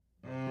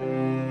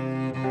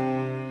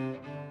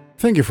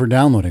Thank you for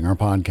downloading our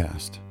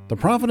podcast. The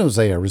prophet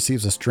Hosea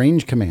receives a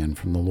strange command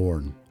from the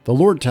Lord. The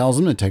Lord tells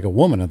him to take a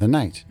woman of the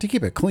night to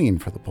keep it clean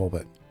for the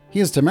pulpit. He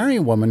is to marry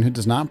a woman who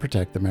does not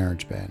protect the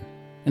marriage bed,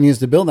 and he is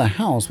to build a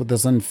house with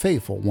this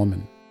unfaithful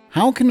woman.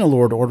 How can the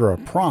Lord order a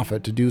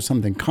prophet to do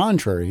something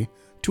contrary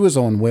to his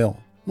own will?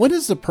 What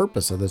is the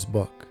purpose of this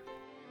book?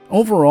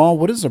 Overall,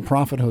 what is the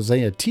prophet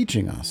Hosea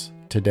teaching us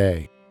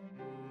today?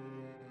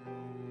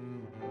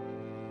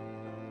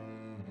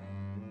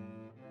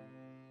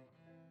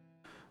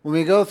 When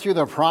we go through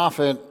the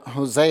prophet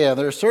Hosea,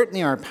 there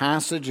certainly are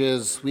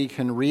passages we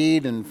can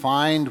read and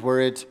find where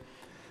it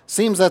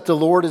seems that the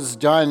Lord is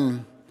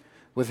done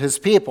with his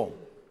people.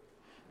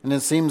 And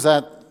it seems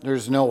that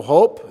there's no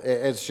hope,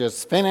 it's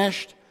just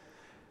finished,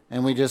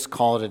 and we just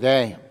call it a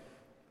day.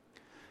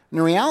 And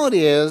the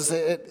reality is,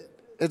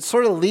 it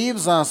sort of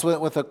leaves us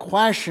with a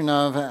question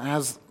of,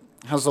 has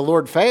the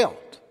Lord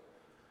failed?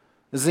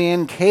 Is he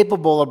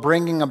incapable of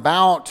bringing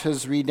about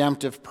his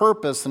redemptive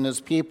purpose in his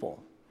people?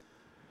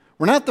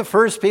 We're not the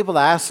first people to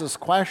ask this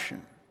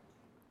question.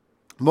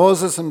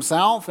 Moses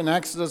himself in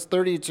Exodus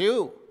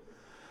 32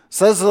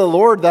 says to the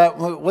Lord that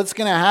what's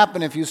going to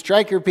happen if you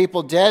strike your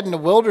people dead in the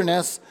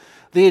wilderness?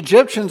 The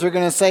Egyptians are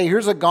going to say,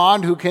 here's a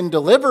God who can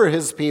deliver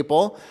his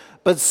people.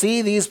 But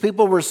see, these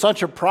people were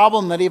such a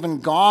problem that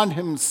even God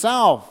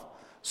himself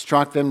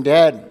struck them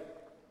dead.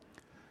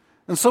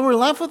 And so we're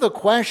left with a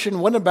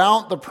question, what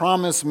about the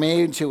promise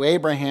made to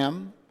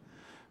Abraham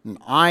and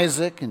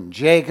Isaac and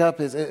Jacob?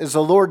 Is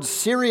the Lord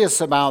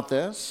serious about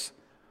this?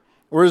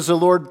 Or is the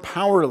Lord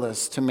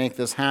powerless to make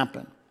this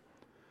happen?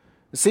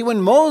 You see,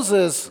 when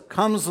Moses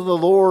comes to the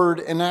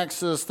Lord in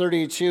Exodus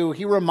 32,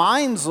 he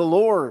reminds the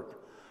Lord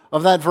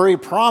of that very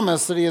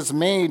promise that he has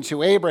made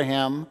to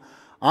Abraham,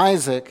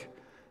 Isaac,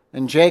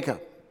 and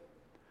Jacob.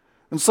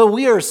 And so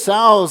we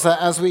ourselves,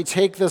 as we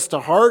take this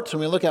to heart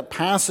and we look at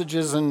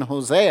passages in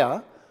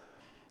Hosea,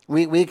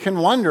 we can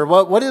wonder,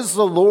 what is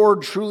the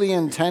Lord truly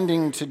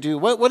intending to do?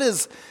 What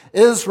is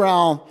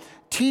Israel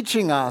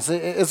teaching us?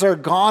 Is our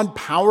God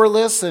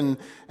powerless and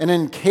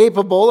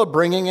incapable of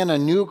bringing in a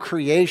new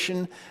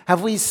creation?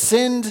 Have we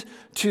sinned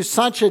to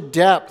such a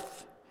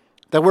depth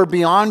that we're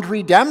beyond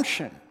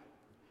redemption?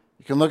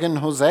 You can look in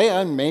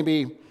Hosea and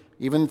maybe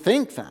even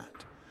think that.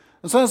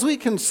 And so as we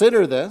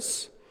consider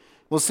this,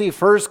 we'll see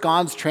first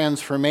God's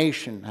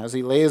transformation as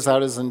he lays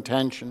out his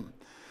intention.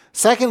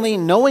 Secondly,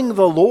 knowing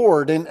the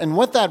Lord and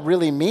what that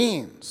really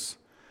means.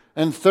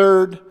 And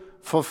third,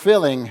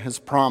 fulfilling his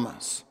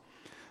promise.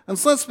 And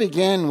so let's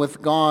begin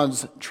with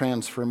God's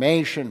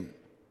transformation.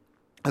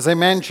 As I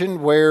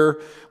mentioned, where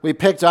we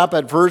picked up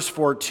at verse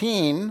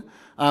 14,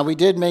 we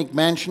did make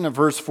mention of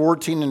verse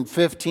 14 and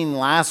 15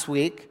 last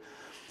week.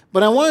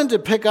 But I wanted to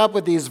pick up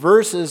with these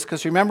verses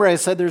because remember I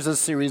said there's a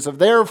series of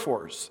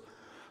therefores.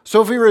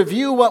 So if we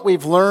review what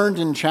we've learned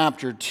in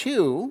chapter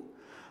 2,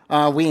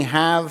 we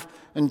have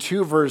in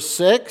 2 verse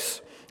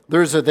 6,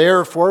 there's a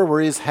therefore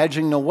where he's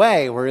hedging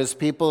away, where his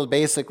people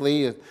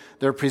basically,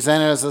 they're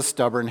presented as a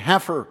stubborn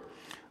heifer.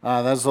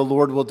 As the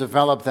Lord will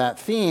develop that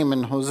theme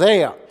in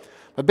Hosea.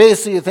 But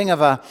basically you think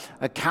of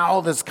a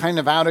cow that's kind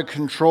of out of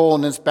control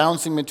and it's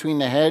bouncing between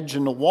the hedge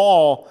and the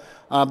wall,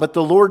 but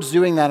the Lord's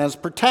doing that as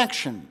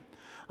protection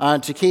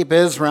to keep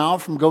Israel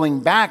from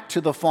going back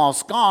to the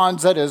false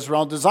gods that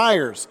Israel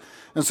desires.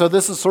 And so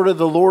this is sort of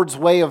the Lord's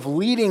way of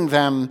leading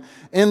them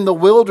in the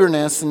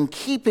wilderness and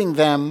keeping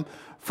them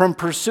from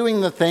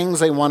pursuing the things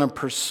they want to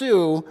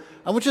pursue,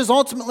 which is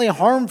ultimately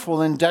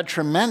harmful and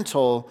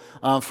detrimental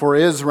for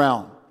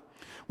Israel.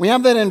 We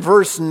have that in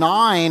verse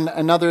 9,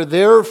 another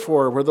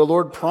therefore, where the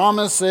Lord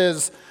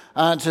promises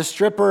to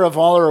strip her of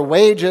all her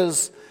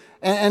wages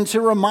and to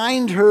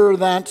remind her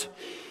that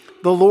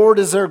the Lord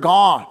is their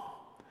God.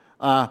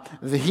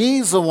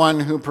 He's the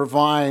one who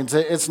provides.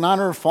 It's not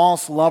her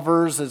false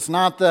lovers. It's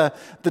not the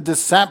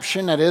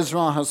deception that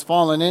Israel has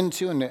fallen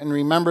into. And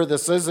remember,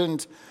 this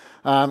isn't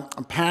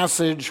a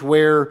passage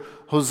where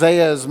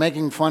Hosea is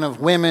making fun of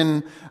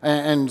women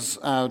and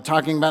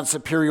talking about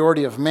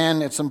superiority of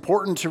men. It's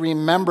important to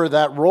remember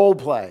that role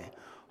play.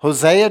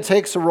 Hosea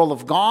takes the role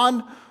of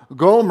God.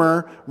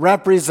 Gomer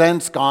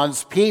represents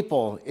God's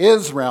people,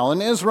 Israel,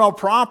 and Israel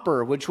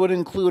proper, which would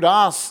include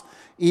us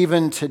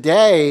even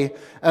today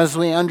as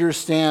we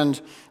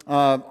understand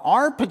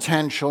our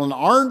potential and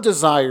our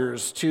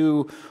desires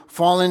to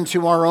fall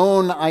into our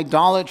own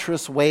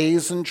idolatrous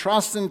ways and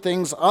trust in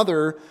things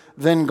other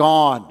than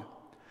God.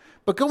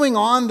 But going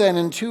on then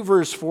in 2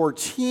 verse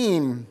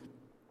 14,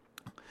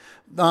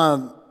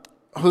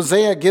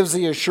 Hosea gives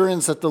the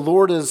assurance that the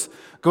Lord is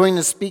going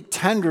to speak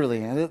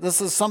tenderly. And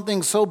this is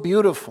something so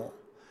beautiful,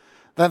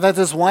 that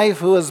this wife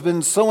who has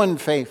been so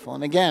unfaithful,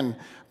 and again,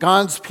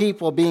 God's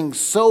people being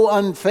so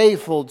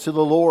unfaithful to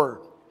the Lord,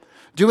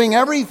 doing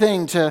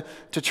everything to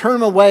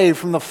turn away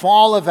from the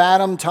fall of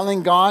Adam,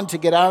 telling God to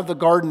get out of the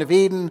Garden of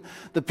Eden,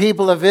 the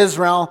people of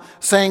Israel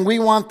saying, we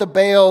want the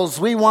Baals,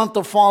 we want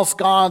the false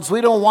gods,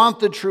 we don't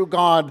want the true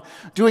God,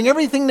 doing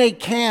everything they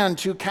can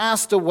to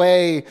cast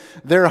away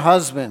their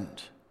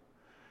husband.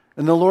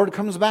 And the Lord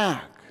comes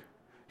back.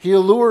 He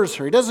allures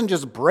her. He doesn't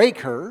just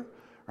break her.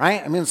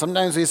 right? I mean,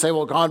 sometimes we say,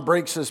 well, God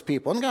breaks his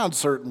people, and God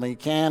certainly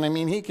can. I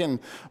mean, he can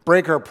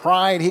break our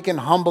pride. He can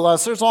humble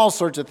us. There's all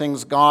sorts of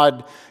things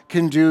God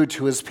can do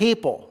to his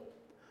people.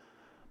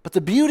 But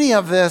the beauty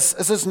of this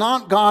is it's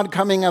not God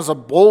coming as a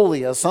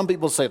bully, as some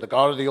people say, the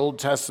God of the Old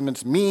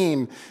Testament's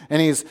mean and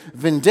he's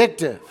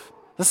vindictive.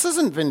 This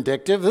isn't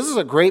vindictive. This is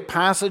a great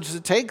passage to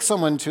take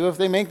someone to if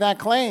they make that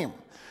claim.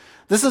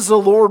 This is the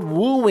Lord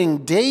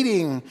wooing,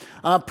 dating,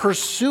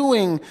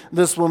 pursuing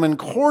this woman,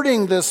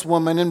 courting this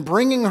woman, and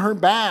bringing her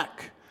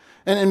back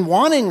and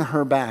wanting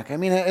her back. I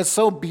mean, it's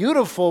so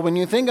beautiful when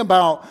you think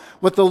about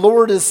what the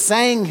Lord is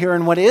saying here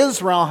and what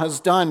Israel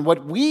has done,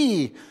 what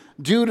we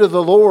do to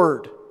the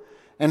Lord,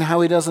 and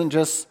how he doesn't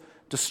just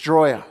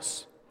destroy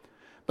us.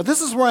 But this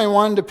is where I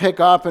wanted to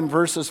pick up in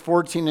verses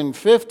 14 and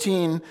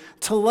 15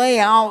 to lay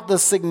out the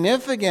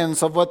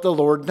significance of what the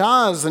Lord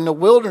does in the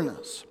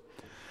wilderness.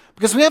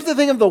 Because we have to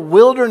think of the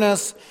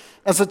wilderness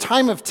as a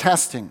time of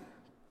testing.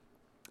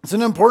 It's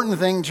an important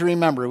thing to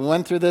remember. We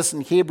went through this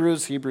in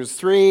Hebrews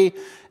 3.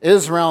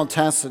 Israel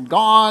tested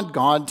God,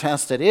 God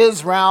tested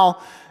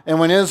Israel, and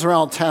when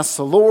Israel tests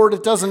the Lord,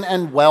 it doesn't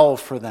end well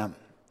for them.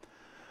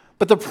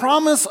 But the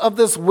promise of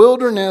this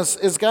wilderness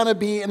is going to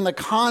be in the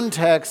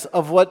context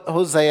of what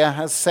Hosea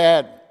has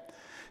said.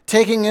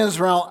 Taking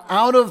Israel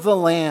out of the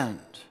land,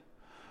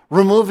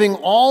 removing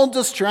all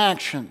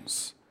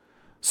distractions.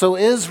 So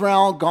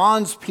Israel,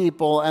 God's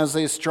people, as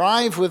they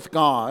strive with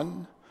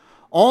God,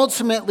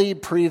 ultimately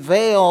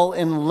prevail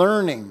in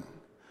learning.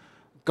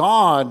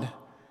 God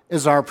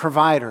is our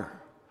provider.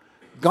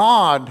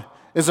 God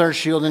is our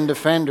shield and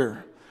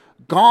defender.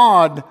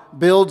 God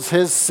builds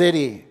his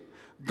city.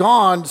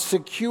 God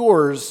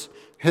secures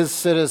his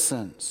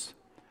citizens.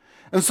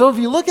 And so if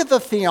you look at the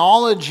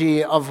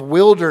theology of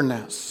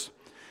wilderness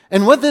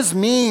and what this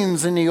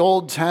means in the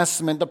Old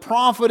Testament, the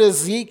prophet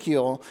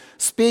Ezekiel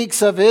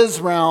speaks of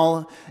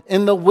Israel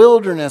in the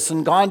wilderness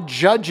and God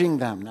judging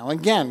them. Now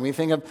again, we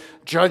think of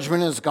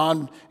judgment as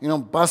God,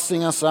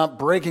 busting us up,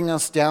 breaking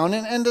us down,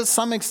 and to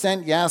some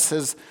extent, yes,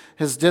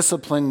 his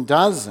discipline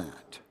does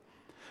that.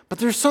 But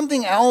there's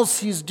something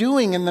else he's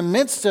doing in the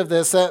midst of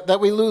this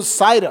that we lose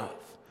sight of.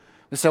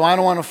 We say, well, I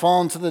don't want to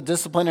fall into the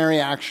disciplinary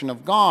action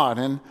of God.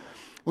 And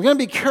we're going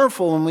to be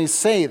careful when we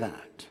say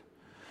that.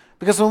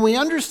 Because when we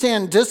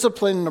understand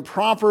discipline in the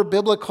proper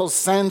biblical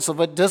sense of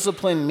what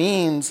discipline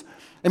means,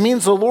 it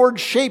means the Lord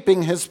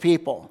shaping his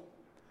people.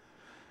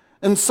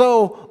 And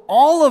so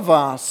all of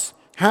us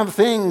have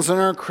things in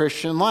our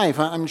Christian life.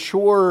 I'm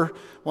sure,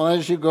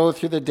 as you go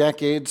through the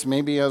decades,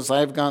 maybe as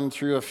I've gone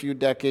through a few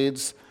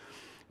decades,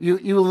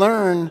 you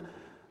learn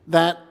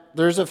that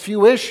there's a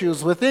few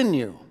issues within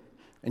you.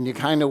 And you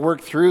kind of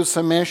work through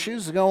some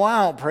issues and go,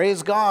 wow,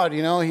 praise God.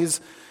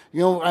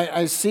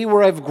 I see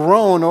where I've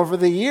grown over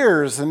the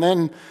years. And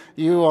then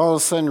you all of a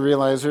sudden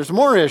realize there's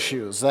more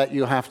issues that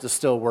you have to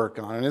still work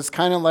on. And it's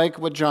kind of like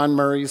what John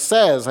Murray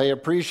says. I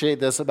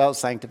appreciate this about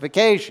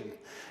sanctification.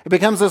 It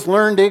becomes this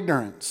learned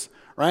ignorance,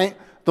 right?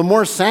 The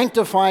more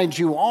sanctified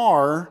you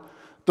are,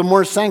 the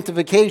more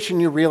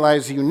sanctification you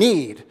realize you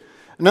need.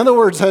 In other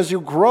words, as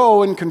you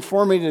grow in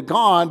conformity to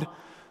God,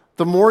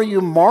 the more you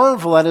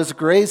marvel at his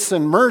grace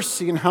and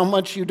mercy and how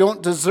much you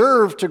don't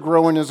deserve to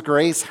grow in his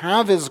grace,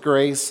 have his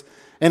grace,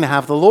 and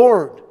have the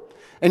Lord.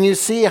 And you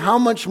see how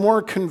much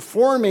more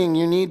conforming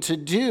you need to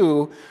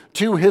do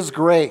to his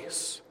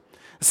grace.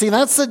 See,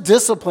 that's the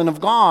discipline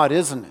of God,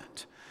 isn't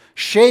it?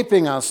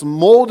 Shaping us,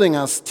 molding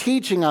us,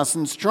 teaching us,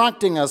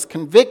 instructing us,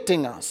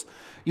 convicting us,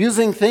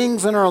 using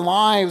things in our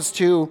lives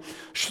to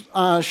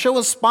show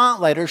a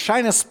spotlight or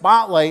shine a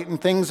spotlight in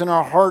things in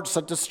our hearts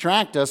that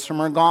distract us from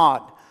our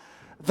God.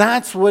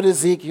 That's what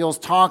Ezekiel's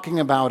talking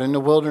about in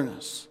the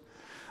wilderness.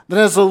 That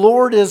as the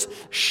Lord is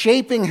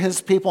shaping his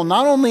people,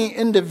 not only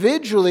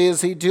individually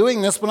is he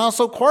doing this, but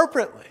also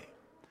corporately.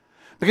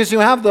 Because you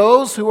have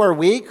those who are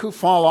weak, who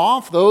fall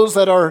off, those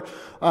that are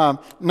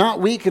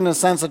not weak in the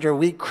sense that they're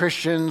weak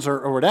Christians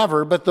or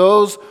whatever, but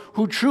those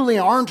who truly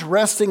aren't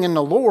resting in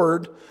the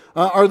Lord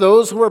are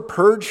those who are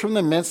purged from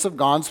the midst of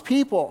God's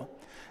people.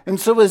 And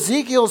so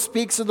Ezekiel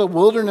speaks of the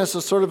wilderness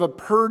as sort of a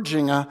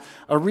purging, a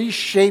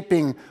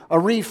reshaping, a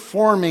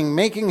reforming,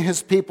 making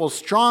his people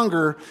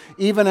stronger,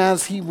 even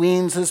as he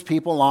weans his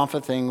people off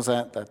of things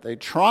that they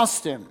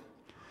trust in.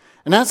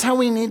 And that's how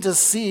we need to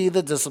see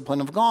the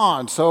discipline of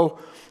God. So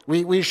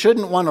we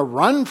shouldn't want to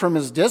run from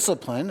his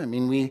discipline. I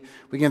mean,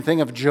 we can think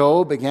of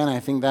Job. Again,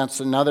 I think that's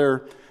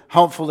another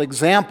helpful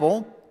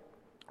example.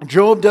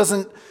 Job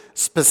doesn't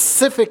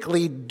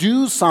specifically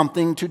do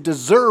something to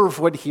deserve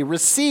what he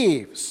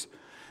receives.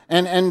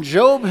 And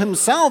Job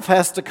himself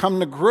has to come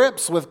to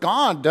grips with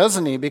God,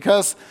 doesn't he?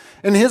 Because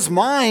in his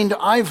mind,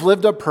 I've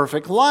lived a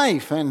perfect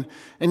life. And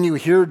you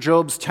hear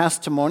Job's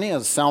testimony,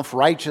 as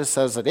self-righteous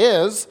as it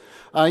is,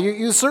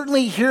 you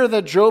certainly hear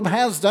that Job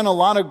has done a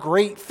lot of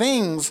great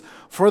things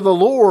for the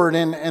Lord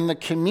and the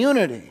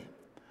community.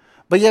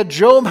 But yet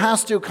Job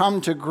has to come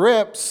to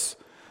grips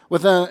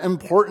with an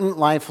important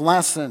life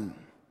lesson.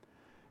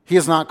 He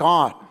is not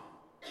God.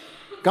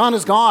 God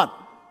is God.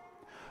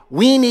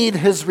 We need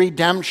his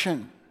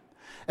redemption.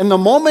 And the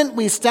moment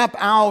we step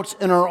out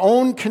in our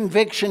own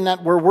conviction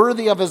that we're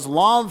worthy of his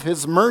love,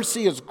 his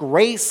mercy, his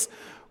grace,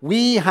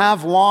 we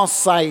have lost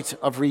sight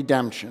of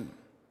redemption.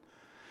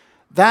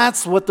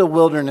 That's what the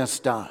wilderness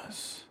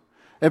does.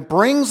 It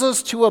brings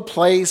us to a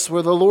place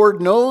where the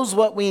Lord knows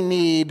what we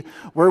need,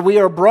 where we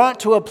are brought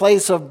to a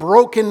place of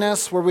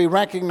brokenness, where we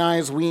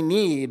recognize we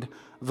need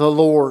the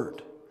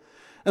Lord.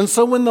 And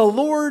so when the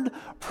Lord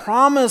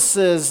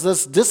promises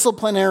this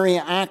disciplinary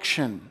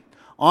action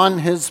on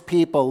his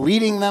people,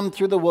 leading them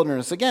through the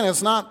wilderness. Again,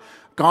 it's not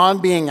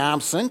God being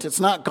absent. It's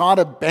not God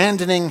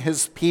abandoning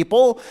his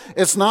people.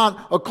 It's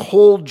not a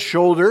cold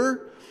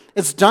shoulder.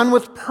 It's done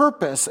with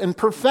purpose and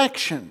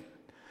perfection.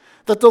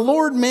 That the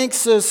Lord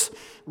makes this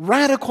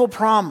radical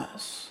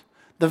promise.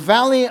 The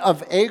valley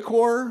of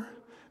Achor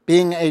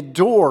being a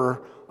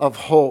door of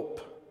hope.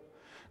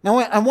 Now,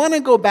 I want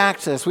to go back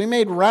to this. We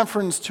made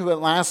reference to it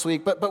last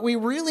week, but we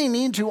really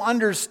need to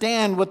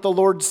understand what the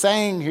Lord's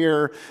saying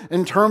here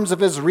in terms of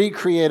his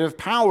recreative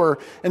power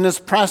in this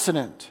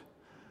precedent.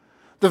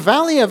 The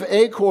valley of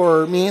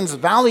Achor means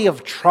valley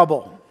of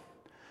trouble,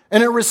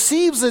 and it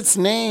receives its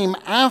name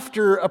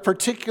after a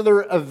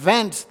particular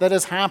event that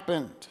has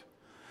happened.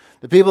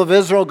 The people of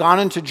Israel got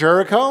into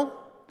Jericho.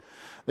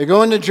 They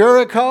go into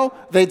Jericho,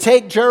 they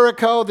take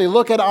Jericho, they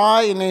look at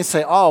Ai, and they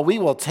say, oh, we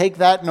will take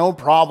that, no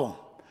problem.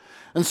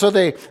 And so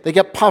they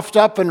get puffed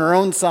up in their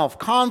own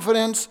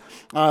self-confidence.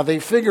 They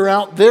figure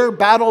out their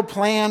battle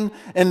plan,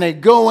 and they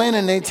go in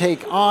and they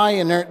take Ai,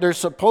 and they're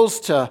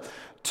supposed to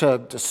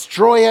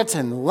destroy it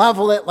and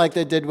level it like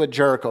they did with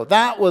Jericho.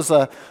 That was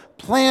a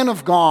plan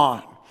of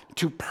God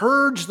to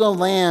purge the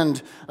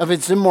land of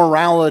its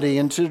immorality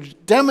and to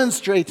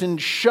demonstrate and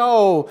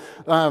show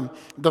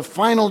the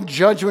final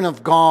judgment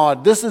of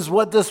God. This is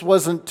what this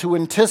wasn't to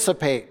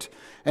anticipate.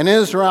 And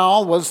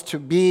Israel was to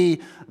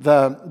be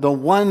the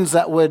ones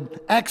that would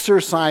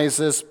exercise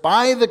this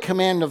by the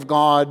command of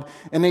God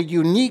in a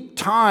unique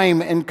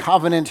time in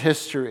covenant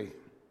history.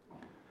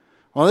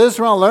 Well,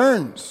 Israel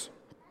learns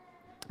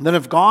that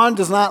if God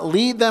does not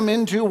lead them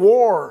into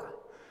war,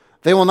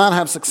 they will not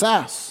have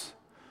success.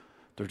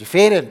 They're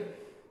defeated.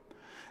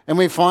 And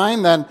we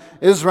find that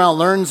Israel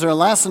learns their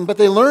lesson, but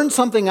they learn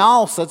something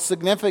else that's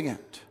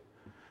significant,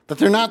 that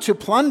they're not to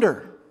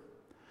plunder.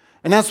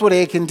 And that's what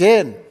Achan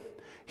did.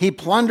 He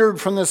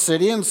plundered from the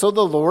city, and so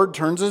the Lord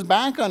turns his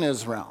back on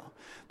Israel.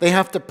 They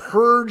have to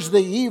purge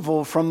the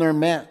evil from their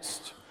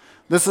midst.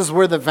 This is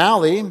where the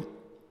valley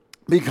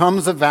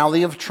becomes a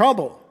valley of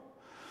trouble.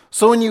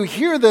 So when you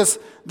hear this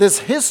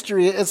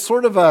history, it's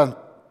sort of a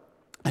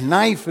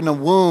knife in a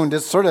wound.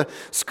 It's sort of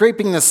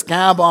scraping the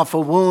scab off a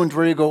wound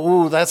where you go,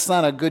 ooh, that's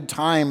not a good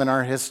time in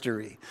our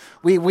history.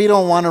 We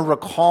don't want to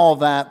recall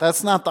that.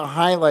 That's not the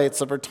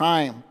highlights of our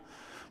time.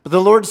 But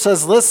the Lord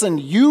says, listen,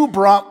 you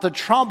brought the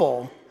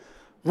trouble.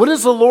 What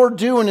does the Lord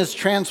do in his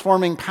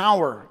transforming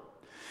power?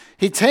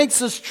 He takes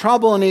this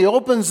trouble and he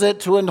opens it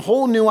to a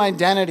whole new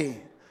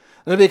identity.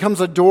 And it becomes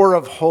a door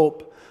of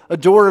hope, a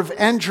door of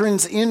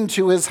entrance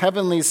into his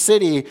heavenly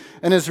city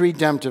and his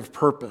redemptive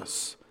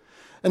purpose.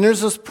 And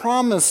there's this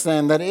promise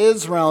then that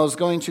Israel is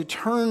going to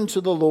turn to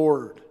the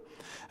Lord.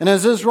 And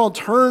as Israel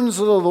turns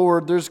to the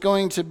Lord, there's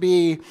going to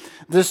be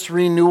this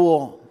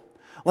renewal.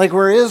 Like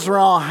where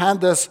Israel had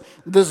this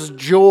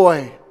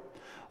joy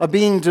of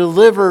being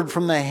delivered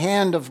from the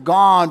hand of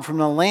God, from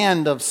the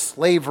land of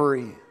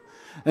slavery.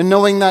 And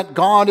knowing that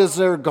God is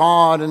their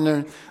God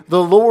and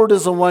the Lord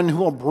is the one who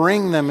will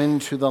bring them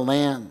into the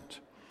land.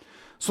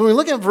 So when we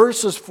look at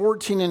verses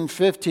 14 and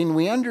 15,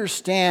 we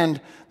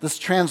understand this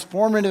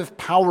transformative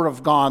power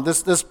of God,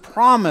 this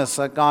promise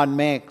that God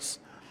makes.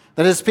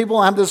 That his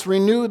people have this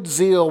renewed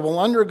zeal, will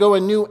undergo a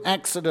new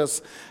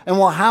exodus, and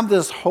will have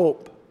this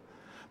hope.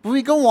 But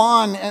we go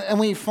on and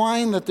we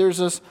find that there's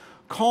this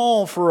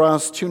call for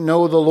us to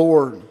know the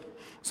Lord.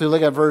 So we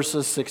look at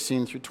verses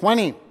 16 through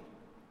 20.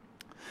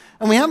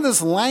 And we have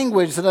this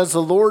language that as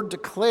the Lord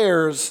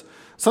declares,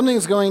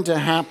 something's going to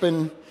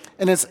happen,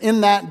 and it's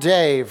in that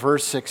day,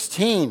 verse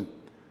 16.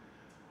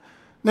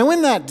 Now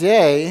in that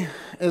day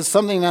is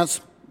something that's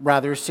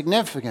rather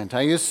significant.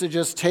 I used to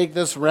just take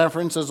this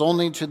reference as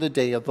only to the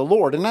day of the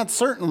Lord, and that's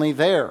certainly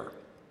there.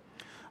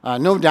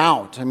 No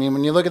doubt. I mean,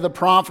 when you look at the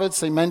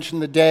prophets, they mention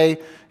the day,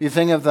 you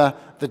think of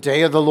the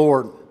day of the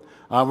Lord.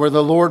 Where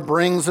the Lord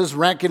brings his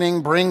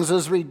reckoning, brings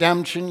his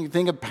redemption. You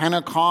think of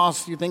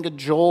Pentecost, you think of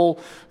Joel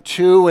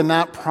 2 and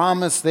that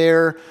promise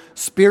there.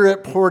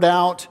 Spirit poured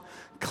out,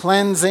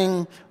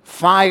 cleansing,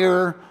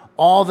 fire,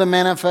 all the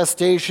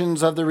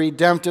manifestations of the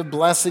redemptive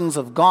blessings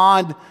of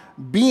God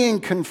being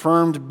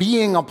confirmed,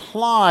 being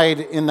applied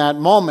in that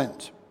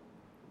moment.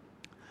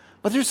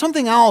 But there's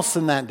something else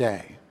in that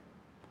day.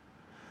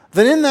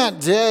 That in that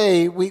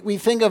day, we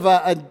think of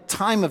a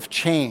time of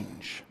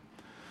change.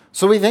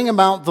 So we think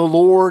about the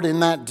Lord in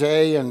that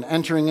day and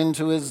entering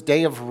into his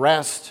day of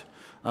rest.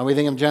 We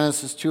think of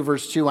Genesis 2,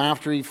 verse 2,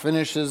 after he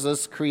finishes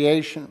this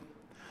creation.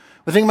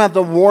 We think about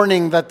the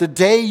warning that the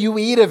day you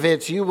eat of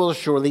it, you will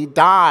surely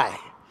die.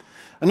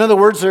 In other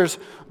words, there's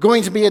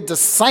going to be a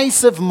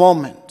decisive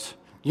moment.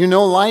 You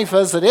know life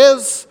as it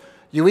is.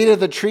 You eat of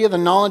the tree of the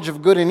knowledge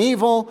of good and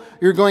evil,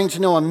 you're going to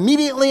know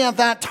immediately at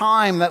that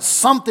time that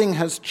something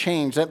has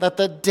changed, that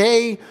the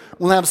day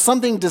will have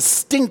something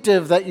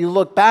distinctive that you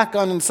look back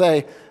on and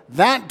say,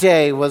 that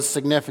day was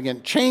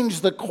significant,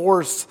 changed the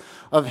course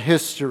of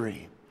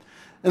history.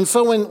 And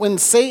so when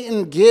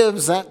Satan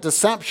gives that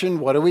deception,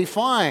 what do we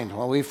find?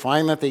 Well, we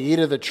find that they eat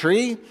of the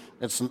tree.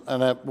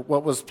 That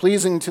what was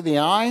pleasing to the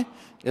eye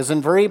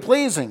isn't very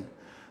pleasing.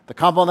 The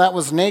couple that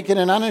was naked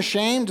and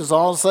unashamed is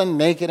all of a sudden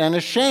naked and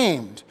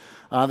ashamed.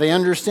 They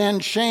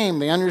understand shame.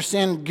 They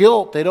understand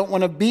guilt. They don't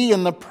want to be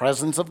in the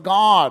presence of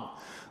God.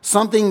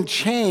 Something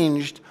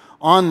changed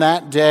on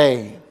that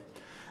day.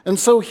 And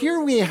so here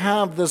we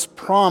have this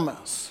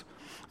promise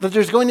that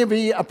there's going to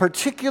be a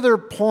particular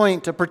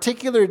point, a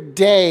particular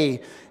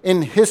day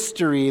in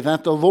history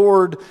that the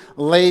Lord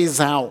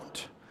lays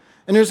out.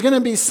 And there's going to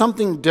be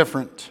something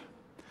different.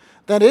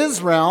 That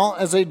Israel,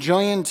 as they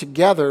join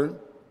together,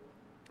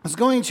 is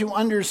going to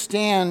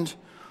understand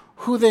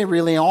who they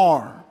really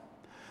are.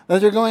 That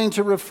they're going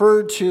to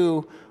refer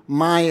to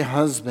my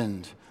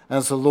husband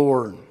as the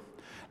Lord.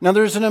 Now,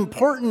 there's an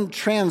important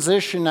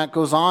transition that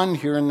goes on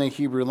here in the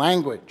Hebrew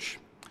language.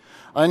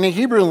 In the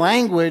Hebrew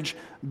language,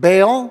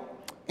 Baal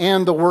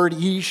and the word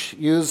ish,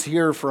 used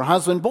here for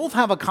husband, both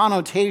have a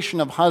connotation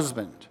of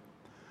husband.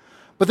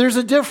 But there's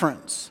a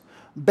difference.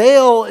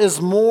 Baal is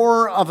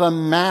more of a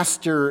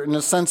master in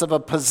the sense of a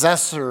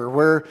possessor,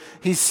 where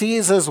he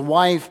sees his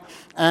wife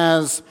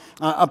as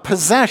a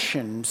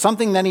possession,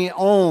 something that he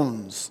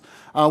owns.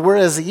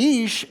 Whereas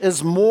Ish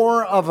is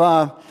more of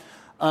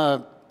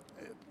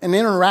an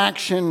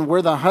interaction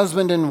where the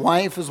husband and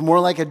wife is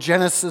more like a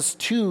Genesis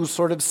 2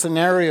 sort of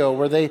scenario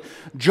where they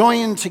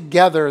join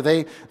together,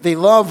 they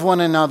love one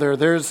another.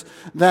 There's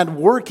that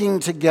working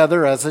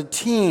together as a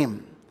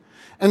team.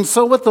 And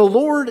so what the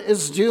Lord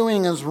is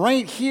doing is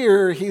right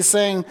here, he's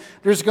saying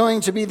there's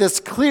going to be this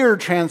clear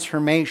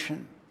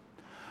transformation.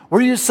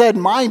 Where you said,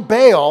 my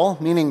Baal,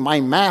 meaning my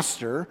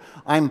master,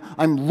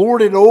 I'm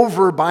lorded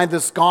over by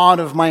this God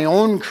of my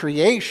own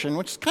creation,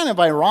 which is kind of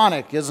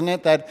ironic, isn't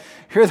it? That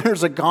here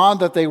there's a God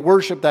that they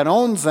worship that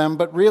owns them,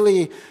 but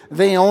really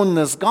they own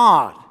this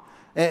God.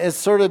 It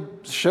sort of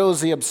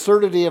shows the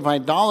absurdity of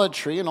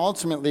idolatry and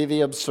ultimately the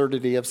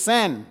absurdity of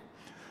sin.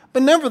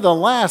 But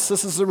nevertheless,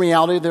 this is the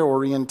reality of their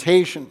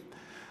orientation.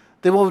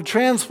 They will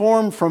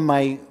transform from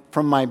my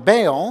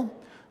Baal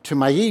to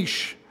my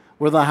Ish,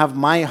 where they'll have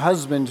my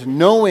husband,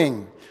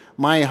 knowing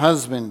my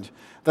husband,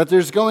 that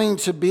there's going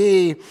to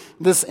be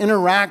this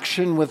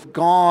interaction with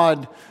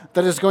God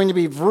that is going to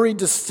be very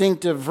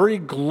distinctive, very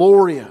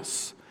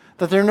glorious,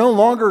 that they're no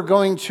longer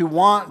going to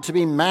want to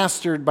be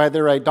mastered by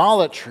their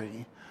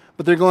idolatry,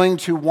 but they're going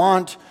to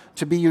want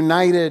to be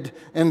united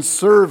in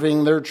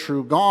serving their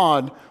true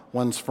God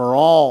once for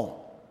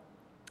all.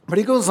 But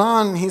he goes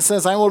on, he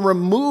says, I will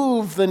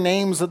remove the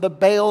names of the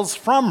Baals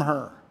from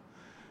her.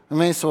 And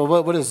they say,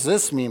 well, what does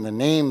this mean, the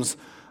names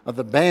of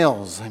the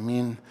Baals? I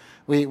mean,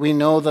 we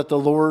know that the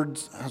Lord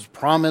has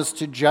promised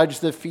to judge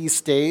the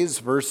feast days,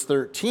 verse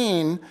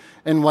 13,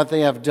 and what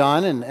they have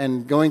done,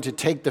 and going to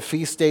take the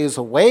feast days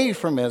away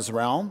from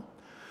Israel.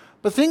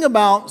 But think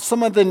about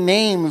some of the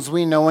names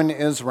we know in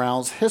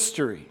Israel's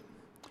history.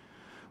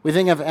 We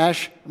think of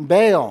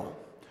Baal,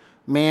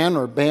 man,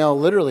 or Baal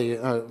literally,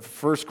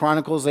 1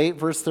 Chronicles 8,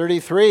 verse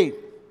 33.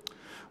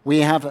 We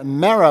have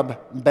Merib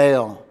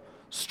Baal,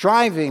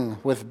 striving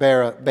with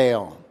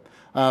Baal.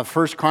 1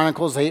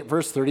 Chronicles 8,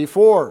 verse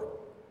 34.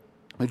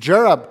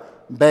 Jerub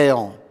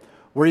Baal,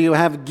 where you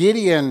have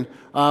Gideon,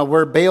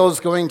 where Baal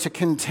is going to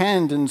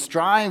contend and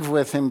strive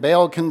with him.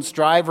 Baal can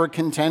strive or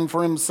contend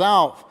for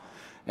himself.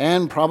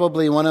 And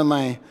probably one of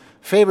my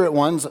favorite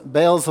ones,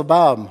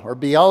 Beelzebub, or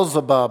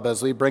Beelzebub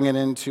as we bring it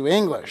into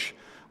English,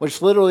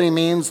 which literally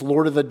means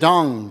Lord of the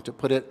Dung, to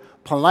put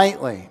it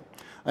politely.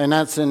 And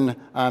that's in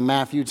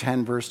Matthew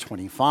 10, verse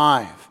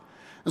 25.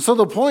 And so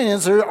the point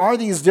is, there are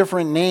these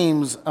different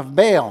names of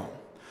Baal.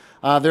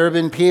 There have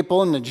been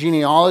people in the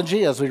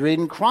genealogy, as we read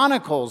in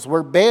Chronicles,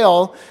 where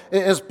Baal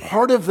is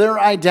part of their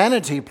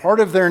identity, part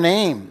of their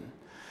name.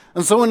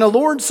 And so when the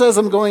Lord says,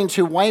 I'm going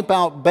to wipe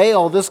out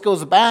Baal, this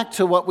goes back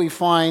to what we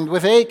find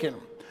with Achan.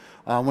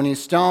 When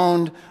he's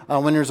stoned,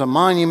 when there's a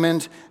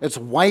monument, it's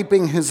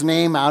wiping his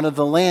name out of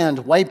the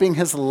land, wiping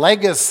his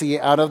legacy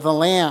out of the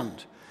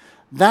land.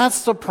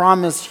 That's the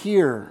promise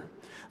here,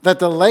 that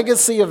the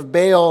legacy of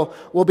Baal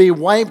will be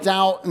wiped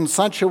out in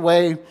such a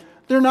way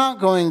they're not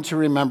going to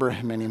remember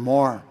him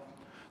anymore.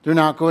 They're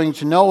not going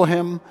to know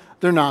him.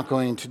 They're not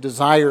going to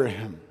desire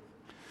him.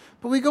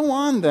 But we go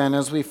on then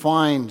as we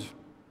find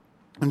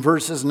in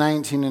verses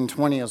 19 and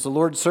 20, as the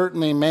Lord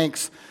certainly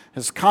makes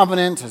his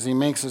covenant, as he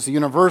makes his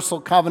universal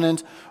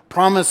covenant,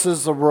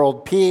 promises the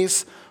world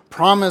peace,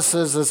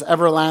 promises his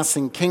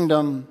everlasting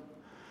kingdom.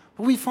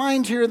 But we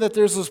find here that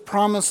there's this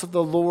promise of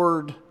the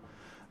Lord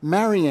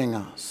marrying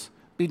us,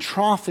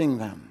 betrothing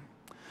them.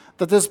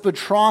 That this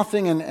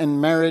betrothing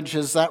and marriage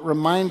is that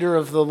reminder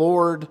of the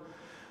Lord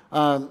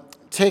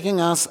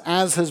taking us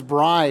as his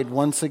bride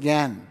once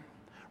again,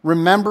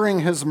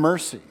 remembering his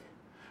mercy,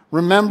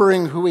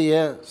 remembering who he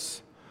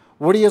is.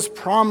 what he has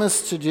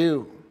promised to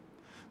do,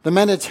 the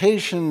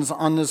meditations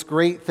on this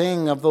great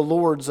thing of the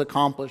Lord's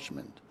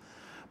accomplishment.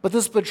 But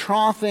this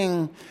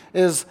betrothing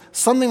is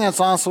something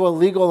that's also a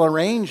legal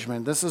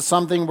arrangement. This is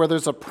something where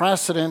there's a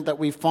precedent that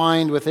we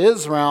find with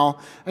Israel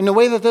in the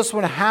way that this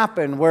would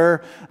happen,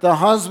 where the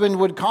husband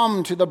would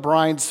come to the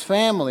bride's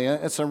family.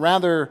 It's a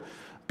rather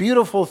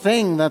beautiful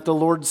thing that the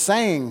Lord's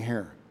saying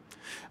here.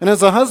 And as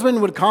the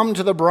husband would come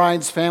to the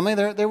bride's family,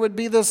 there would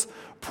be this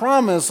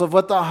promise of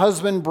what the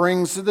husband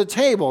brings to the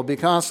table,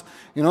 because,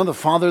 the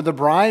father of the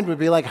bride would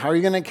be like, how are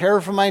you going to care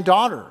for my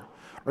daughter?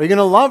 Are you going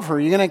to love her? Are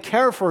you going to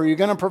care for her? Are you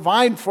going to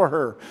provide for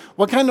her?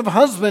 What kind of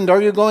husband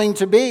are you going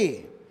to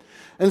be?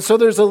 And so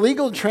there's a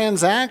legal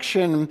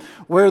transaction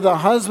where the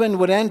husband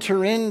would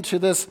enter into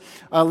this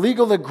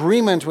legal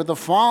agreement with the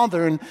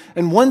father.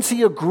 And once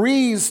he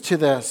agrees to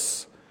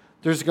this,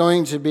 there's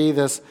going to be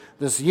this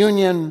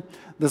union,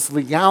 this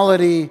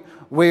legality,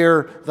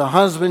 where the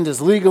husband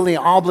is legally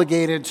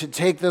obligated to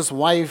take this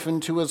wife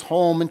into his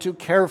home and to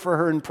care for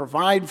her and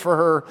provide for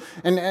her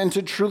and to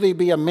truly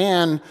be a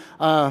man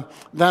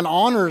that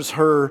honors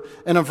her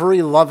in a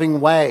very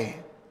loving way.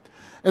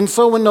 And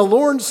so when the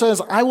Lord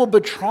says, I will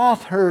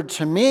betroth her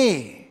to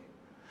me,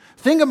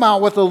 think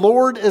about what the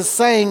Lord is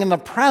saying in the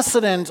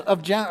precedent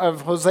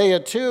of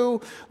Hosea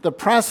 2, the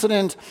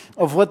precedent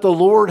of what the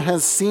Lord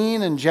has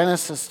seen in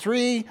Genesis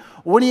 3,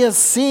 what he has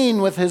seen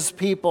with his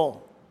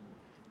people.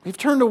 We've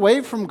turned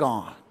away from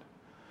God.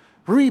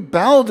 We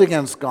rebelled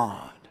against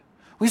God.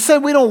 We said,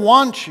 we don't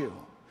want you.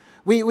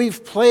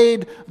 We've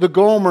played the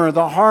Gomer,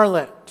 the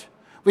harlot.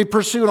 We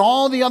pursued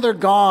all the other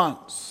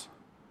gods.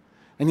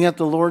 And yet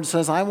the Lord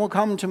says, I will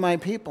come to my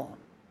people.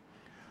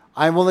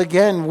 I will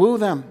again woo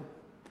them.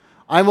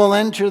 I will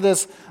enter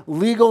this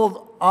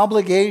legal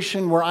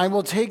obligation where I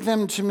will take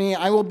them to me.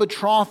 I will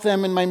betroth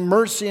them in my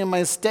mercy and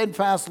my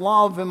steadfast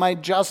love and my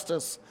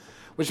justice,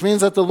 which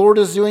means that the Lord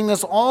is doing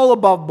this all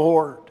above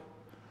board.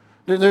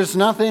 There's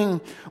nothing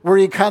where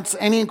he cuts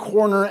any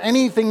corner,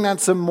 anything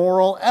that's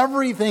immoral.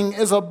 Everything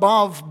is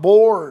above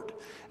board.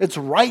 It's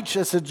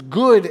righteous, it's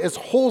good, it's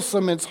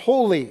wholesome, it's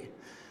holy.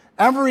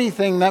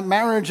 Everything that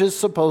marriage is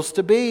supposed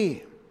to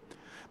be.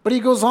 But he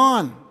goes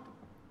on,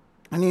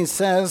 and he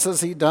says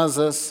as he does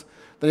this,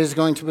 that he's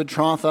going to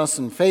betroth us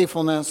in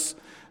faithfulness.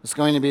 It's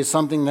going to be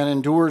something that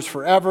endures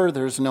forever.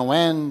 There's no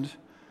end.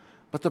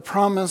 But the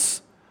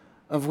promise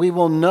of we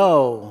will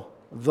know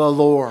the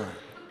Lord.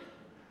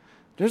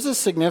 There's a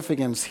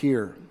significance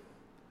here.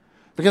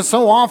 Because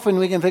so often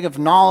we can think of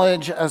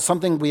knowledge as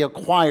something we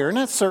acquire, and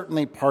that's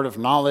certainly part of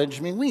knowledge.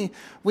 I mean,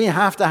 we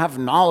have to have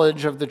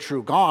knowledge of the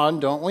true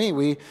God, don't we?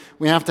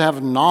 We have to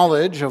have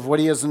knowledge of what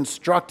he has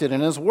instructed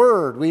in his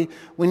word. We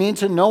need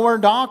to know our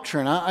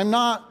doctrine. I'm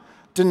not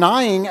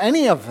denying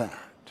any of that.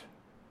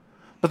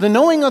 But the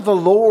knowing of the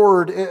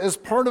Lord is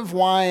part of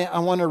why I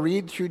want to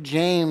read through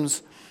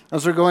James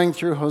as we're going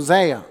through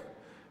Hosea.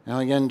 Now,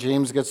 again,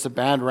 James gets a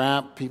bad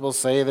rap. People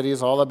say that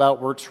he's all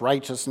about works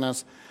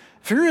righteousness.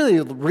 If you really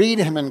read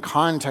him in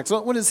context,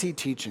 what is he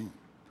teaching?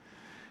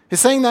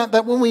 He's saying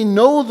that when we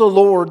know the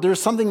Lord,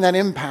 there's something that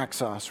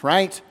impacts us,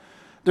 right?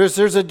 There's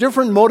a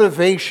different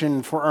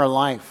motivation for our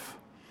life.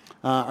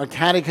 Our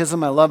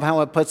catechism, I love how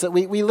it puts it,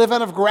 we live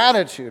out of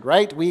gratitude,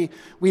 right? We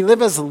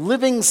live as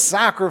living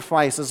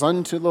sacrifices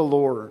unto the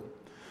Lord.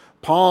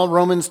 Paul,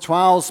 Romans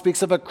 12,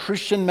 speaks of a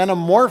Christian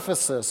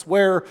metamorphosis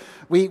where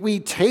we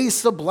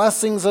taste the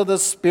blessings of the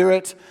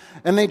Spirit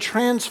and they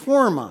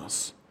transform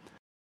us.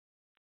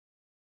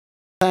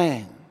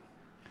 Saying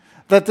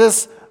that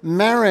this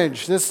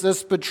marriage,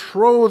 this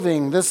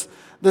betrothing, this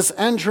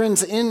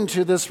entrance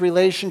into this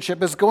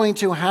relationship is going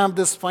to have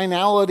this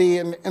finality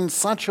in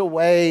such a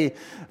way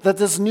that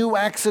this new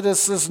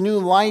exodus, this new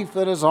life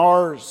that is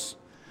ours,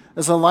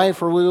 is a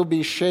life where we will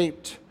be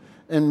shaped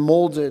and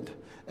molded.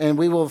 And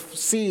we will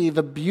see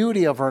the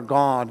beauty of our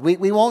God.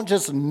 We won't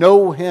just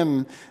know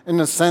him in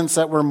the sense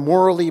that we're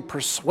morally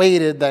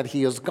persuaded that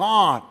he is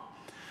God.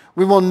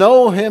 We will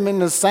know him in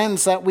the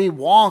sense that we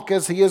walk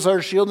as he is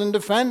our shield and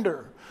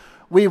defender.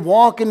 We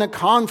walk in the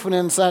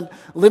confidence that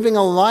living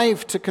a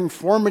life to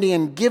conformity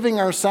and giving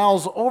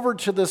ourselves over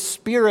to the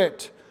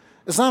Spirit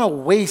is not a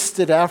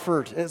wasted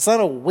effort. It's not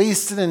a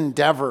wasted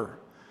endeavor.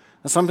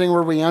 It's something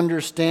where we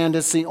understand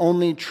it's the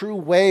only true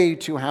way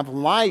to have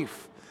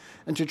life.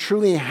 And to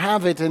truly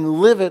have it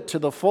and live it to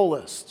the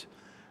fullest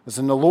is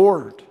in the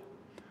Lord,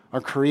 our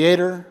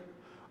Creator,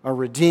 our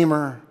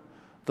Redeemer,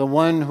 the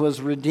one who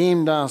has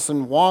redeemed us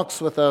and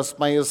walks with us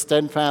by his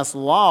steadfast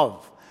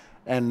love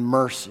and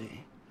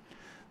mercy.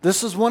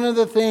 This is one of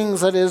the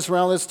things that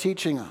Israel is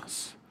teaching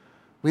us.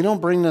 We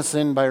don't bring this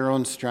in by our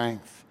own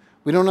strength.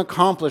 We don't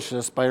accomplish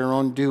this by our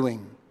own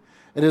doing.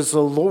 It is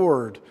the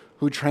Lord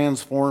who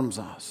transforms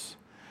us.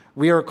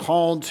 We are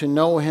called to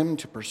know him,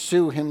 to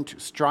pursue him, to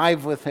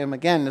strive with him.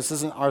 Again, this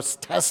isn't us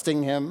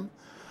testing him,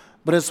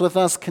 but it's with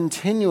us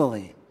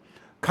continually,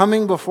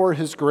 coming before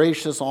his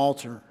gracious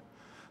altar,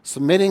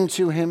 submitting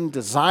to him,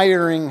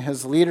 desiring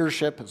his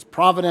leadership, his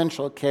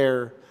providential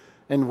care,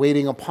 and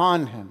waiting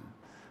upon him,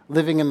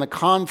 living in the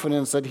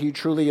confidence that he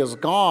truly is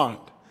God,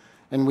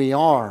 and we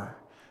are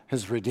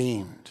his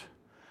redeemed.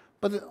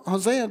 But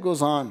Hosea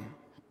goes on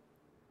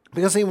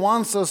because he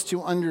wants us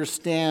to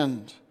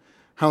understand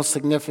how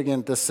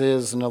significant this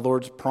is in the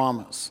Lord's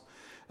promise.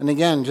 And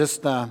again,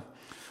 just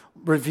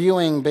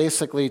reviewing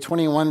basically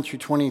 21 through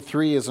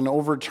 23 is an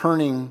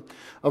overturning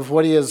of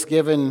what he has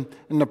given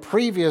in the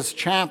previous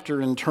chapter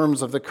in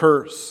terms of the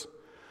curse.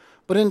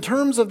 But in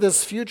terms of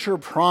this future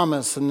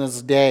promise in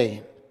this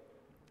day,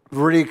 we've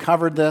already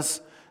covered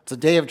this. It's a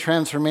day of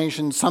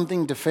transformation,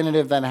 something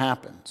definitive that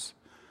happens.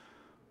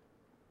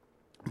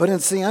 But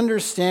it's the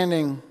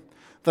understanding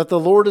that the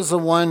Lord is the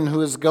one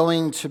who is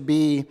going to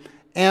be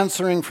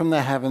answering from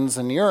the heavens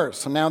and the earth.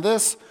 So now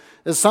this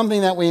is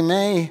something that we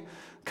may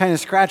kind of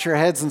scratch our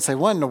heads and say,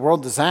 what in the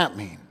world does that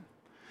mean?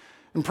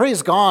 And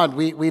praise God,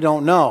 we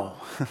don't know,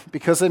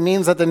 because it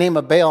means that the name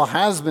of Baal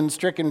has been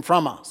stricken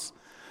from us.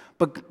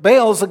 But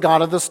Baal is the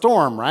god of the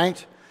storm,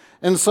 right?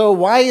 And so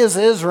why is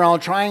Israel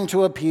trying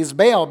to appease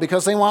Baal?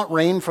 Because they want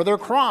rain for their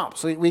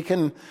crops.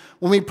 When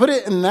we put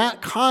it in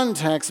that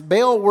context,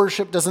 Baal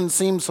worship doesn't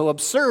seem so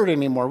absurd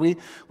anymore.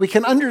 We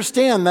can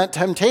understand that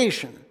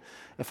temptation.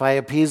 If I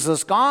appease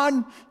this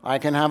God, I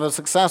can have a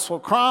successful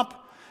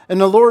crop. And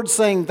the Lord's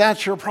saying,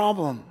 that's your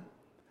problem.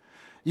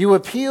 You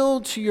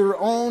appeal to your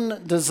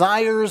own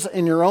desires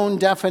and your own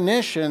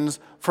definitions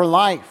for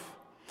life.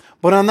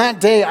 But on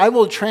that day, I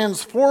will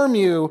transform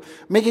you,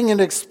 making it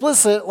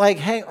explicit like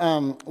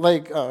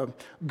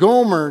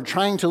Gomer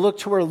trying to look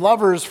to her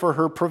lovers for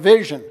her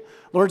provision.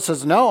 Lord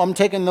says, no, I'm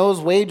taking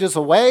those wages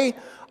away.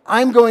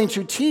 I'm going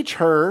to teach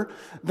her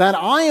that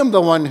I am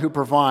the one who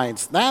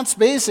provides. That's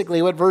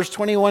basically what verse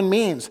 21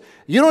 means.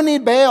 You don't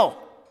need Baal.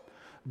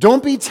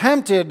 Don't be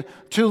tempted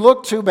to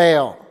look to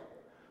Baal.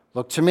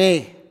 Look to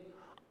me.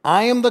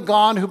 I am the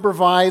God who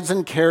provides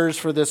and cares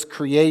for this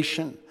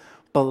creation.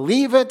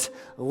 Believe it,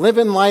 live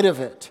in light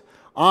of it.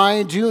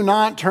 I do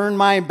not turn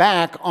my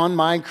back on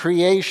my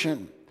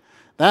creation.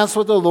 That's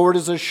what the Lord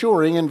is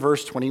assuring in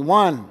verse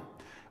 21.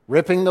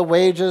 Ripping the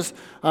wages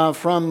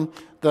from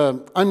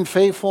the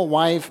unfaithful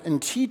wife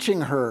and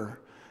teaching her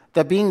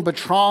that being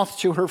betrothed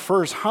to her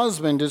first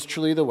husband is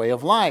truly the way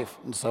of life.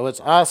 And so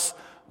it's us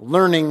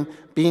learning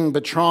being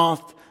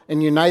betrothed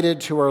and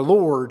united to our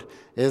Lord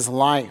is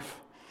life.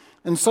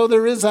 And so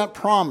there is that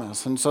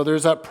promise. And so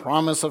there's that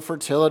promise of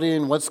fertility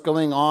and what's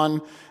going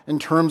on in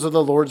terms of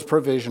the Lord's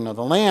provision of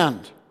the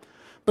land.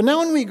 But now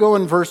when we go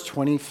in verse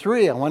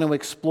 23, I want to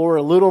explore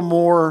a little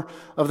more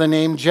of the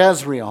name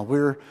Jezreel.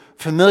 We're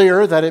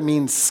familiar that it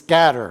means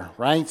scatter,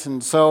 right?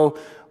 And so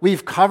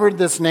we've covered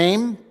this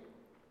name,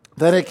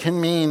 that it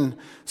can mean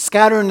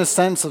scatter in the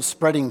sense of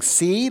spreading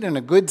seed in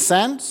a good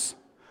sense.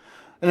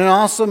 And it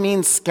also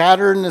means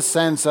scattered in the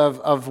sense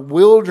of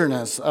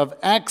wilderness, of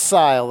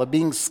exile, of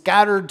being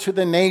scattered to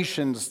the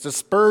nations,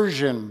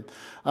 dispersion,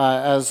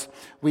 as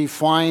we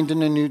find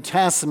in the New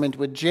Testament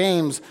with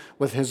James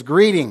with his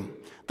greeting,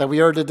 that we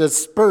are the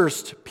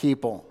dispersed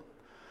people.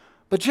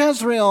 But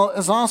Jezreel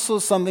is also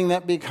something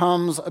that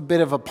becomes a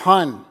bit of a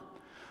pun.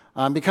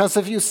 Because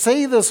if you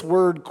say this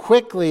word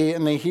quickly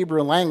in the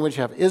Hebrew language,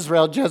 you have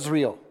Israel,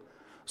 Jezreel.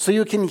 So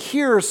you can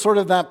hear sort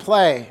of that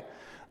play.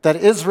 That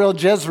Israel,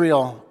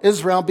 Jezreel,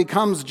 Israel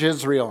becomes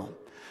Jezreel.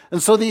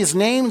 And so these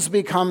names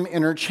become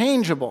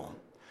interchangeable.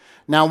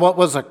 Now, what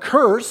was a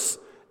curse,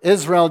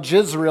 Israel,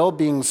 Jezreel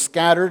being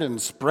scattered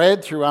and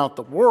spread throughout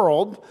the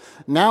world,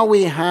 now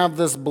we have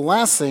this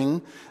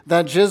blessing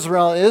that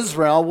Jezreel,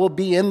 Israel will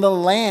be in the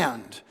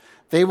land.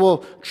 They will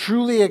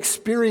truly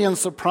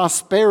experience the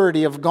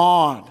prosperity of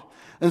God.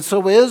 And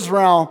so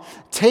Israel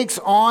takes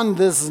on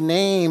this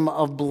name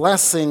of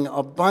blessing,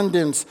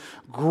 abundance,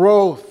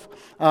 growth,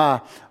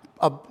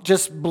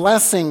 just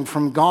blessing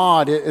from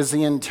God is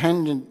the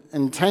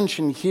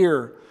intention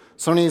here.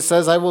 So when he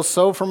says, I will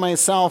sow for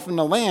myself in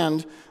the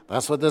land,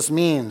 that's what this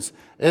means.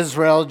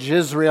 Israel,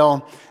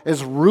 Jezreel,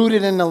 is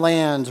rooted in the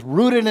land,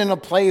 rooted in a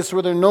place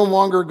where they're no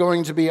longer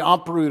going to be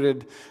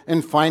uprooted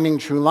and finding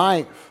true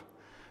life.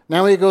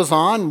 Now he goes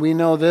on, we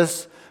know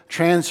this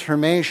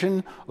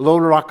transformation, lo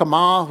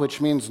rakhamah, which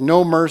means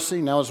no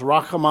mercy. Now it's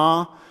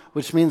rakhamah,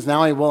 which means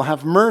now he will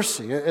have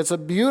mercy. It's a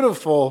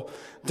beautiful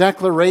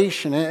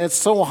declaration. It's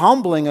so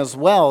humbling as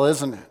well,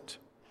 isn't it?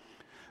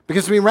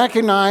 Because we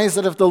recognize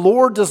that if the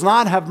Lord does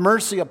not have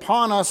mercy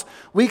upon us,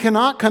 we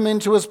cannot come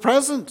into his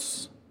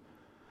presence.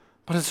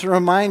 But it's a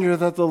reminder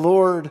that the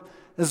Lord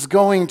is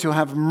going to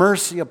have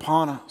mercy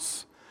upon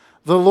us.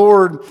 The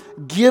Lord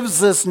gives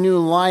this new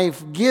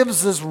life,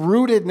 gives this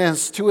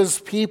rootedness to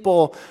his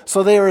people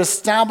so they are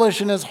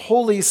established in his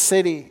holy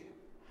city.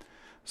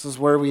 This is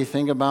where we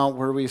think about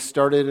where we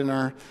started in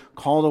our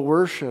call to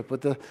worship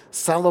with the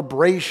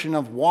celebration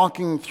of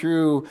walking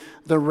through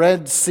the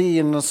Red Sea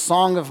and the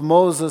Song of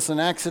Moses in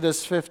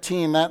Exodus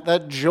 15.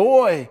 That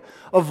joy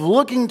of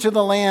looking to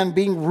the land,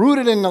 being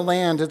rooted in the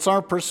land. It's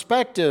our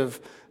perspective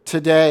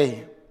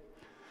today.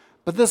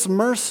 But this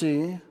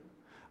mercy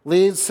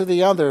leads to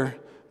the other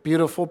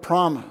beautiful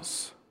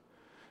promise.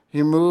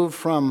 You move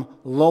from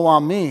lo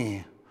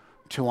ami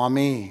to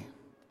ami.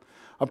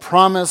 A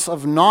promise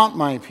of not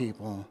my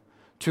people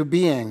to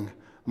being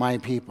my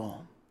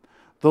people.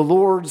 The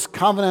Lord's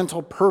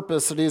covenantal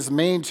purpose that he has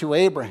made to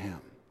Abraham.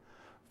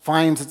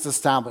 finds its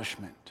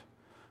establishment,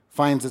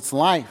 finds its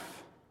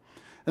life.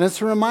 And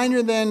it's a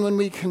reminder then when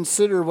we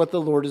consider what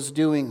the Lord is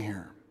doing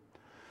here.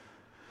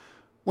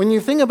 When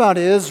you think about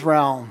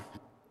Israel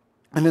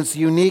and its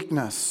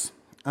uniqueness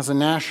as a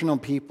national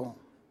people,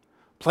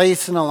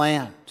 placed in a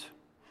land,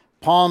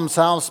 Paul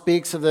himself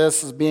speaks of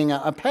this as being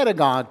a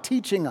pedagogue,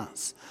 teaching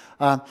us,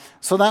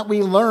 so that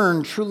we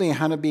learn truly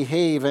how to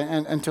behave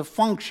and to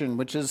function,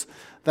 which is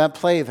that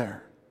play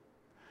there.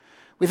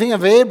 We think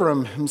of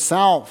Abram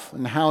himself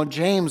and how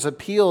James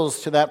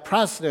appeals to that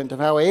precedent of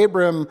how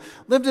Abram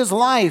lived his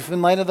life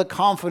in light of the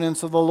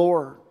confidence of the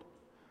Lord.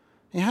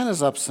 He had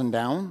his ups and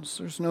downs,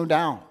 there's no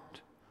doubt.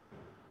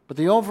 But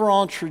the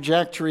overall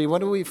trajectory, what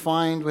do we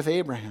find with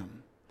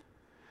Abraham?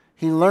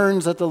 He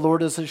learns that the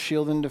Lord is his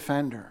shield and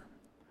defender.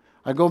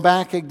 I go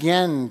back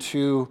again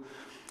to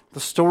the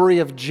story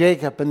of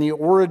Jacob and the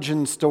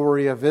origin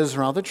story of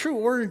Israel, the true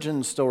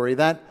origin story,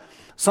 that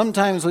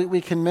sometimes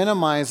we can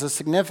minimize the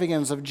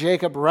significance of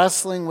Jacob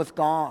wrestling with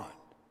God,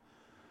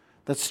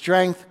 that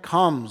strength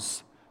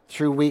comes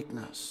through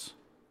weakness.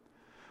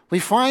 We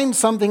find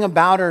something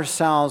about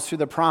ourselves through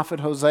the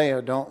prophet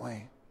Hosea, don't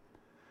we?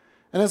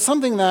 And it's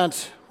something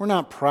that we're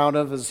not proud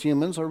of as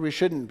humans, or we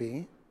shouldn't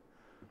be.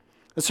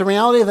 It's a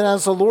reality that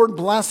as the Lord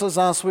blesses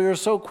us, we are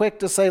so quick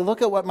to say,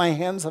 look at what my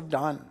hands have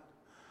done.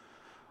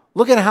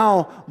 Look at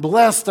how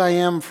blessed I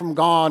am from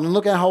God, and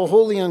look at how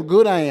holy and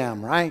good I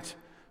am, right?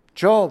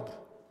 Job.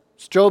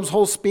 It's Job's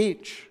whole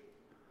speech.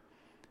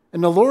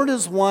 And the Lord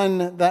is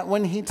one that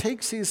when he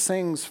takes these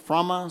things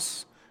from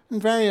us in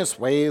various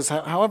ways,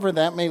 however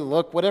that may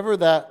look, however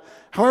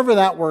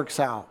that works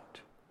out.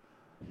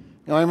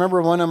 You know, I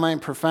remember one of my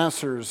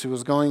professors who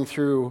was going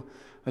through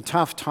a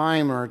tough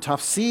time or a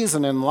tough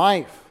season in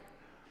life.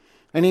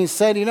 And he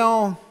said, you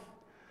know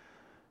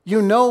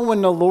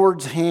when the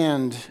Lord's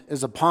hand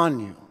is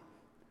upon you.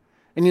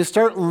 And you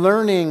start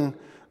learning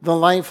the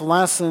life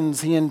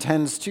lessons he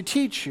intends to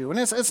teach you. And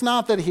it's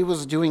not that he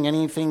was doing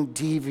anything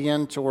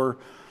deviant or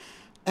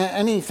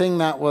anything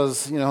that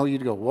was,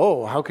 you'd go,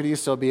 whoa, how could he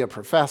still be a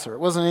professor? It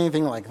wasn't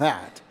anything like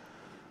that.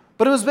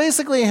 But it was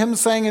basically him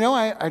saying,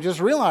 I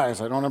just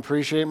realized I don't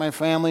appreciate my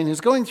family. And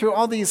he's going through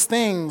all these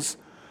things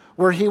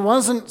where he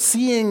wasn't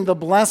seeing the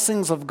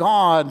blessings of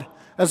God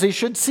as he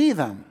should see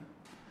them.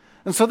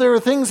 And so there were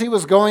things he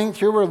was going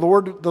through where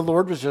the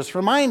Lord was just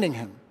reminding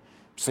him,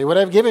 see what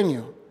I've given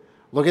you.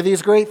 Look at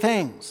these great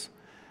things.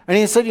 And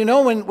he said,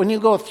 when you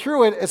go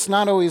through it, it's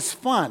not always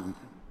fun.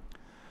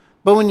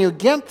 But when you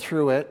get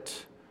through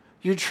it,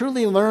 you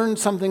truly learn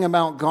something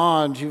about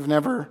God you've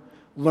never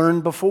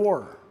learned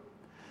before.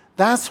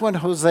 That's what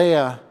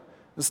Hosea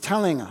is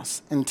telling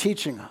us and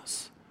teaching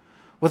us.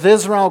 With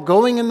Israel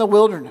going in the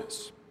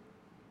wilderness,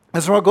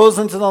 Israel goes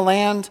into the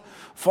land,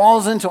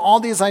 falls into all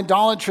these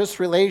idolatrous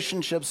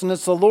relationships, and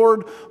it's the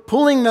Lord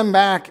pulling them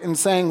back and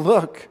saying,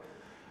 look,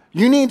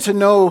 you need to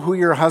know who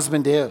your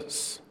husband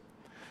is.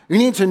 You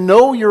need to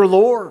know your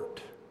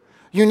Lord.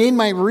 You need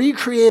my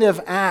recreative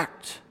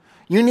act.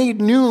 You need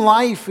new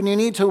life, and you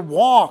need to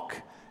walk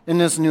in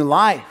this new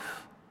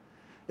life.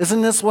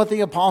 Isn't this what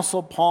the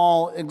Apostle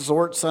Paul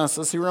exhorts us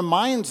as he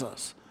reminds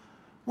us?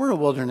 We're a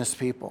wilderness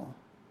people.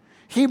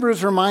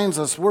 Hebrews reminds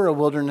us we're a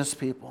wilderness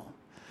people.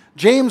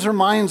 James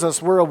reminds us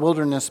we're a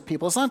wilderness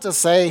people. It's not to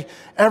say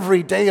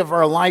every day of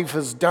our life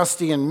is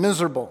dusty and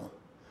miserable.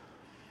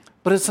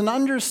 But it's an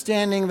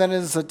understanding that it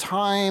is a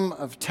time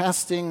of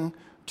testing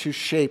to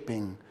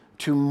shaping,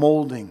 to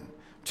molding,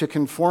 to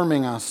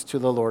conforming us to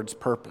the Lord's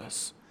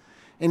purpose.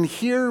 And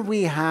here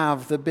we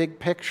have the big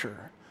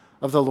picture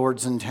of the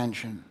Lord's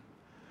intention.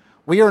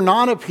 We are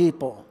not a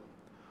people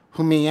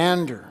who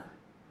meander.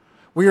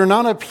 We are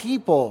not a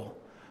people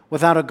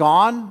without a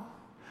God.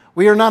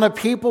 We are not a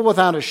people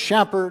without a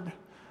shepherd.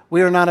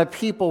 We are not a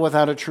people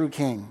without a true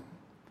king.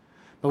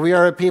 But we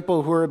are a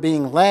people who are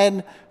being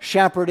led,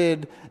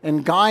 shepherded,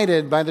 and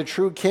guided by the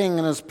true king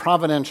and his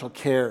providential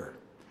care.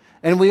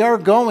 And we are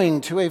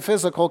going to a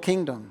physical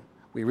kingdom.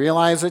 We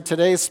realize it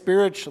today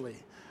spiritually,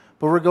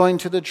 but we're going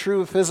to the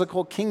true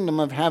physical kingdom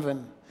of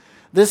heaven.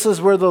 This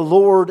is where the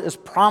Lord is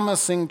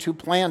promising to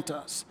plant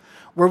us,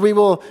 where we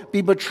will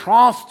be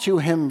betrothed to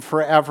him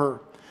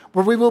forever,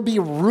 where we will be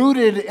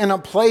rooted in a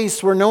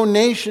place where no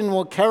nation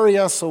will carry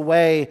us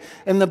away,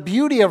 and the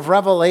beauty of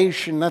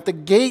Revelation, that the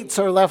gates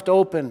are left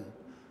open,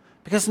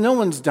 because no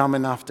one's dumb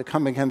enough to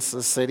come against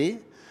the city.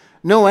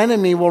 No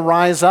enemy will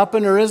rise up,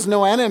 and there is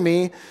no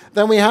enemy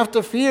that we have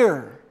to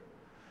fear.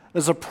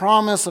 There's a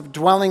promise of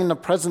dwelling in the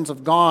presence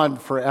of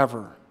God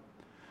forever.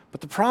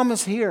 But the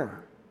promise here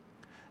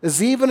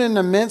is even in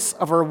the midst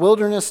of our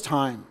wilderness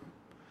time,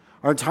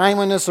 our time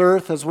on this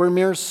earth as we're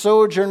mere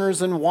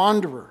sojourners and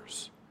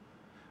wanderers,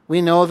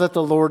 we know that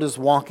the Lord is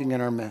walking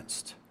in our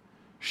midst,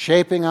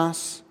 shaping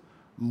us,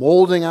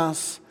 molding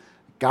us,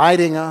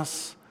 guiding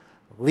us,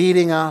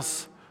 leading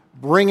us,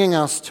 bringing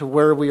us to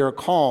where we are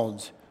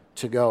called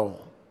to go.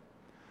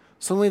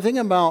 So when we think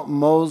about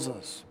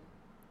Moses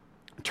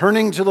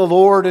turning to the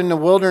Lord in the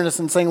wilderness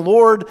and saying,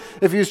 Lord,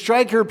 if you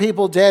strike your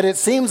people dead, it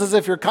seems as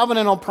if your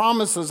covenantal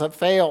promises have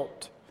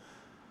failed.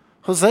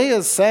 Hosea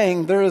is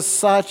saying there is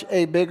such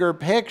a bigger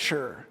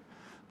picture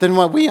than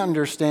what we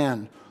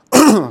understand.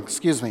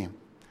 Excuse me.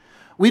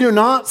 We do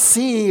not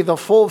see the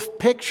full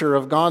picture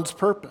of God's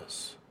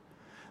purpose.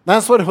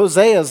 That's what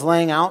Hosea is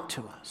laying out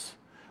to us.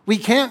 We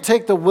can't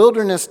take the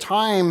wilderness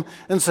time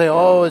and say,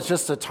 oh, it's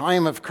just a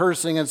time of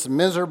cursing, it's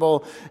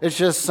miserable, it's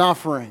just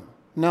suffering.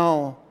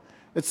 No,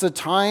 it's a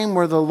time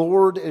where the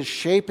Lord is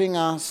shaping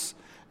us,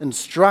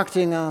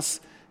 instructing us,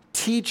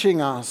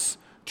 teaching us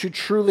to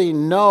truly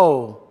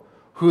know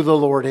who the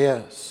Lord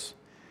is.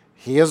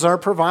 He is our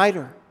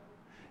provider.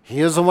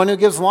 He is the one who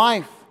gives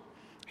life.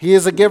 He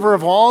is a giver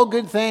of all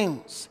good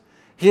things.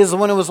 He is the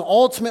one who has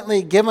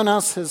ultimately given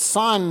us his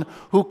Son,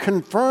 who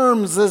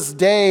confirms this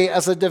day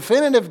as a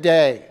definitive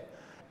day.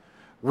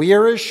 We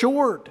are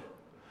assured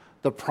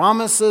the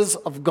promises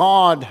of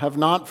God have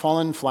not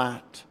fallen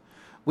flat.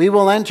 We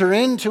will enter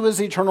into his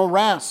eternal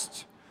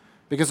rest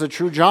because a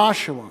true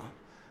Joshua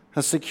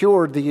has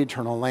secured the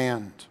eternal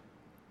land.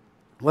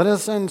 Let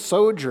us then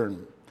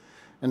sojourn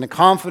in the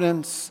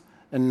confidence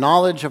and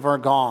knowledge of our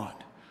God,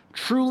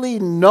 truly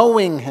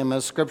knowing him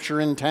as Scripture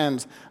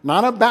intends,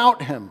 not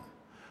about him,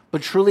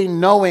 but truly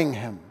knowing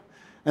him,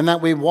 and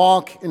that we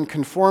walk in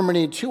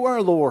conformity to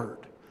our Lord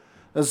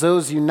as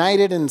those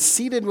united and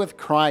seated with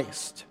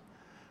Christ,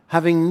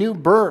 having new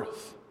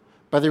birth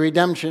by the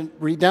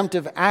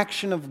redemptive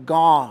action of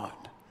God,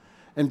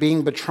 and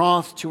being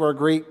betrothed to our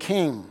great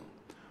King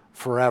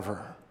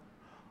forever.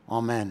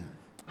 Amen.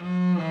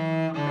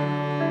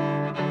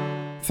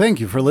 Thank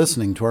you for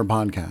listening to our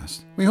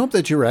podcast. We hope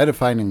that you were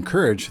edified and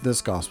encouraged with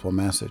this gospel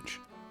message.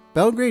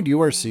 Belgrade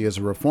URC is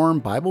a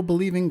Reformed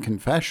Bible-believing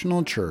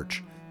confessional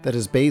church that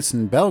is based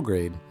in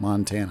Belgrade,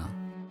 Montana.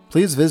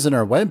 Please visit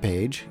our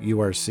webpage,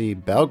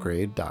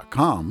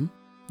 urcbelgrade.com.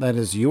 That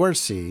is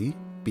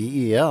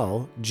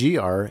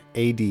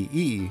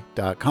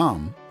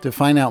urcbelgrade.com to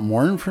find out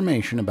more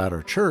information about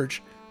our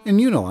church and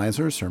utilize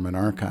our sermon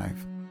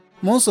archive.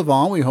 Most of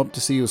all, we hope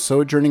to see you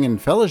sojourning and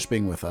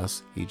fellowshipping with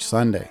us each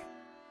Sunday.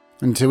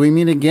 Until we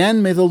meet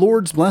again, may the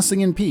Lord's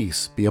blessing and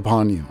peace be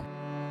upon you.